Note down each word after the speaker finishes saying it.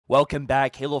Welcome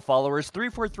back, Halo followers.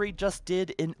 343 just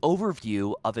did an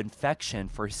overview of Infection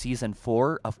for Season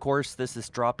 4. Of course, this is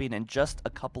dropping in just a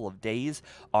couple of days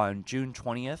on June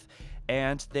 20th.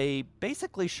 And they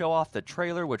basically show off the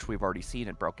trailer, which we've already seen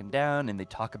and broken down, and they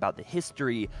talk about the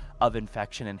history of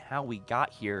Infection and how we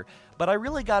got here. But I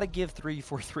really got to give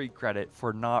 343 credit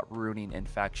for not ruining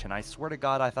Infection. I swear to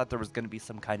God, I thought there was going to be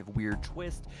some kind of weird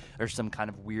twist or some kind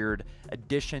of weird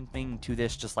addition thing to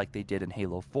this, just like they did in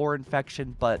Halo 4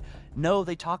 Infection. But no,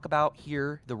 they talk about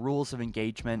here the rules of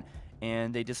engagement,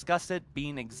 and they discuss it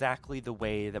being exactly the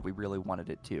way that we really wanted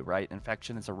it to, right?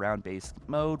 Infection is a round-based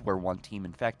mode where one team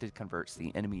infected converts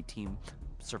the enemy team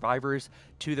survivors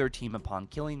to their team upon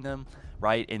killing them,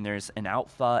 right? And there's an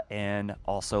alpha and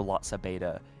also lots of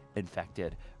beta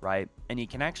infected, right? And you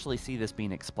can actually see this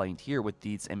being explained here with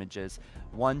these images.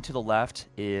 One to the left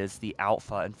is the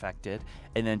alpha infected,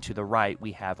 and then to the right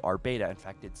we have our beta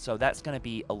infected. So that's going to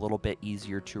be a little bit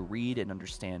easier to read and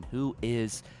understand who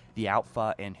is the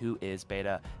alpha and who is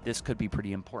beta. This could be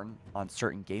pretty important on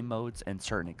certain game modes and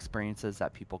certain experiences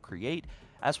that people create,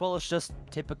 as well as just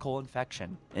typical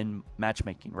Infection in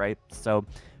matchmaking, right? So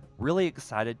really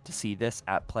excited to see this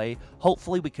at play.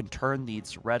 Hopefully we can turn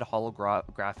these red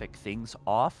holographic things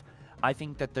off. I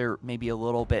think that they're maybe a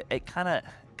little bit, it kind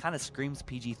of screams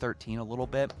PG-13 a little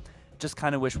bit. Just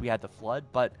kind of wish we had the flood,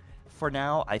 but for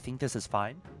now I think this is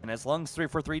fine. And as long as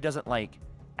 343 doesn't like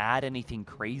add anything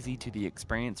crazy to the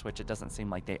experience, which it doesn't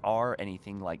seem like they are,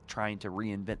 anything like trying to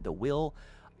reinvent the wheel,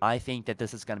 I think that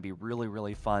this is going to be really,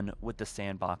 really fun with the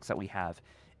sandbox that we have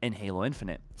in Halo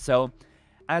Infinite. So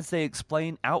as they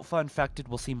explain, Alpha Infected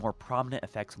will see more prominent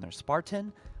effects on their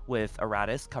Spartan, with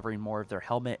Eratus covering more of their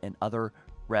helmet and other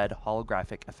red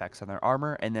holographic effects on their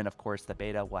armor. And then, of course, the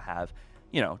Beta will have,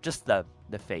 you know, just the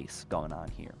face going on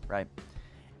here, right?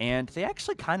 And they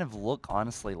actually kind of look,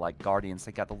 honestly, like Guardians.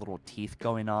 They got the little teeth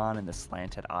going on and the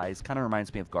slanted eyes. Kind of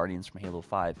reminds me of Guardians from Halo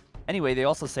 5. Anyway, they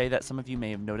also say that some of you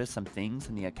may have noticed some things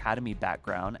in the Academy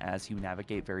background as you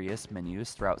navigate various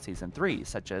menus throughout Season 3,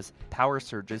 such as power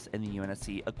surges in the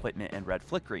UNSC equipment and red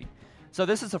flickering. So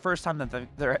this is the first time that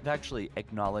they've actually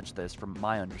acknowledged this, from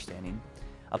my understanding.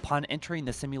 Upon entering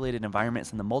the simulated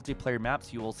environments and the multiplayer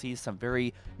maps, you will see some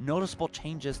very noticeable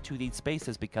changes to these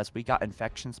spaces because we got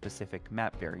Infection-specific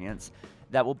map variants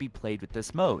that will be played with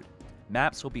this mode.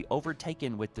 Maps will be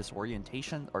overtaken with distortion,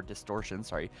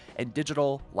 and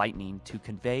digital lightning to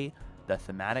convey the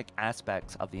thematic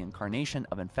aspects of the incarnation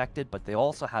of Infected, but they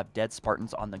also have dead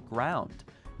Spartans on the ground.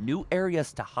 New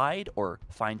areas to hide or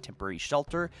find temporary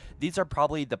shelter. These are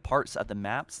probably the parts of the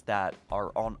maps that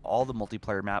are on all the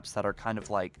multiplayer maps that are kind of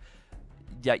like,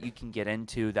 that you can get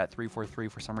into, that 343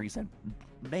 for some reason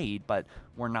made, but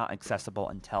were not accessible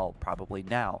until probably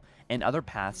now. And other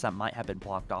paths that might have been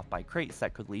blocked off by crates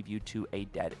that could leave you to a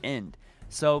dead end.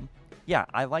 So yeah,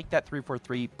 I like that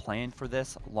 343 planned for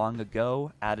this long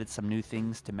ago, added some new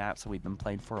things to maps that we've been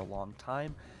playing for a long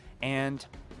time. And,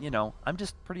 you know, I'm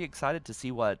just pretty excited to see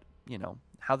what, you know,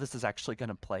 how this is actually going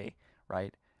to play,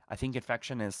 right? I think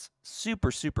Infection is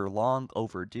super, super long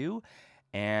overdue.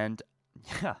 And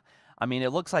yeah, I mean,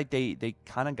 it looks like they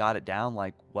kind of got it down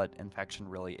like what Infection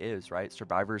really is, right?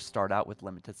 Survivors start out with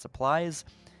limited supplies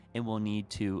and will need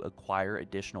to acquire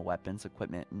additional weapons,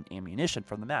 equipment, and ammunition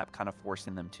from the map, kind of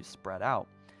forcing them to spread out.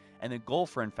 And the goal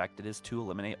for Infected is to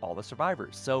eliminate all the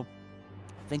survivors. So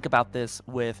think about this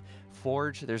with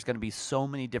Forge. There's going to be so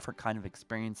many different kind of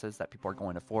experiences that people are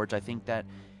going to Forge. I think that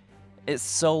it's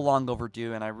so long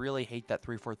overdue, and I really hate that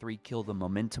 343 killed the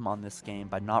momentum on this game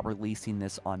by not releasing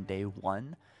this on day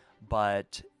one.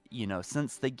 But, you know,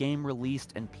 since the game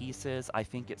released in pieces, I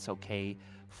think it's okay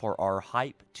for our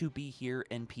hype to be here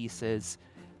in pieces.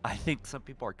 I think some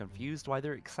people are confused why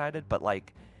they're excited, but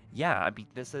like, yeah, I mean,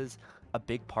 this is a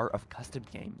big part of custom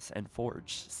games and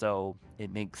Forge, so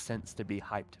it makes sense to be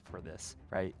hyped for this,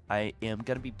 right? I am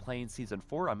going to be playing Season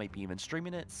 4. I might be even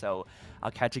streaming it, so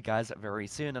I'll catch you guys very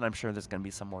soon, and I'm sure there's going to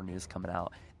be some more news coming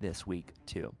out this week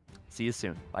too. See you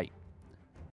soon. Bye.